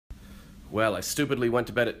Well, I stupidly went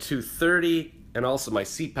to bed at 2:30, and also my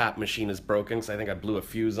CPAP machine is broken, so I think I blew a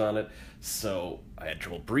fuse on it. So I had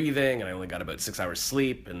trouble breathing, and I only got about 6 hours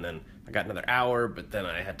sleep, and then I got another hour, but then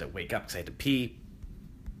I had to wake up because I had to pee.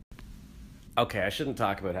 Okay, I shouldn't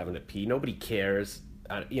talk about having to pee. Nobody cares.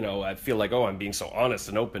 I feel like, oh, I'm being so honest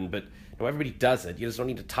and open, but no, everybody does it. You just don't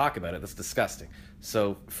need to talk about it. That's disgusting.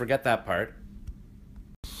 So forget that part.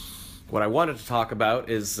 What I wanted to talk about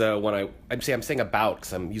is I'm saying about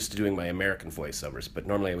because I'm used to doing my American voiceovers, but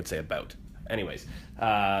normally I would say about. Anyways,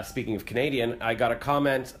 speaking of Canadian, I got a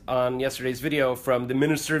comment on yesterday's video from the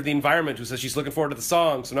Minister of the Environment who says she's looking forward to the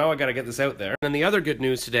song, so now I gotta get this out there. And the other good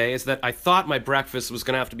news today is that I thought my breakfast was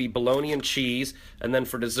gonna have to be bologna and cheese, and then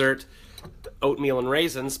for dessert, oatmeal and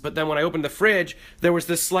raisins, but then when I opened the fridge, there was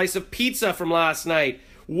this slice of pizza from last night.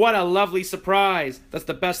 What a lovely surprise! That's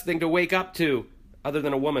the best thing to wake up to. Other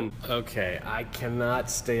than a woman. Okay, I cannot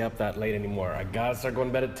stay up that late anymore. I gotta start going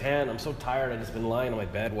to bed at 10. I'm so tired. I've just been lying on my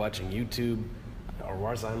bed watching YouTube. Or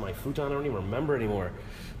was I on my futon? I don't even remember anymore.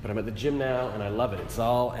 But I'm at the gym now and I love it. It's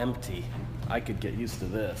all empty. I could get used to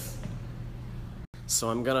this.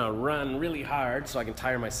 So I'm gonna run really hard so I can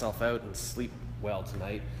tire myself out and sleep well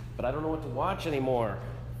tonight. But I don't know what to watch anymore.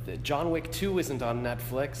 John Wick 2 isn't on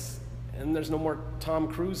Netflix. And there's no more Tom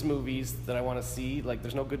Cruise movies that I want to see. Like,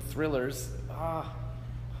 there's no good thrillers. Oh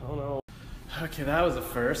no. Okay, that was a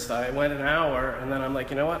first. I went an hour, and then I'm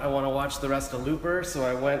like, you know what? I want to watch the rest of Looper, so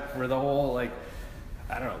I went for the whole, I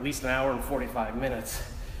don't know, at least an hour and 45 minutes.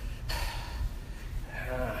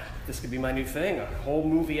 This could be my new thing, a whole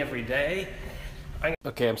movie every day.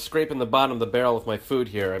 Okay, I'm scraping the bottom of the barrel with my food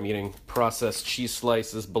here. I'm eating processed cheese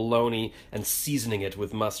slices, bologna, and seasoning it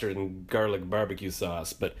with mustard and garlic barbecue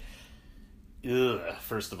sauce, but ugh,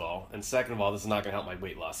 first of all. And second of all, this is not going to help my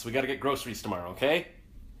weight loss. So we got to get groceries tomorrow, okay?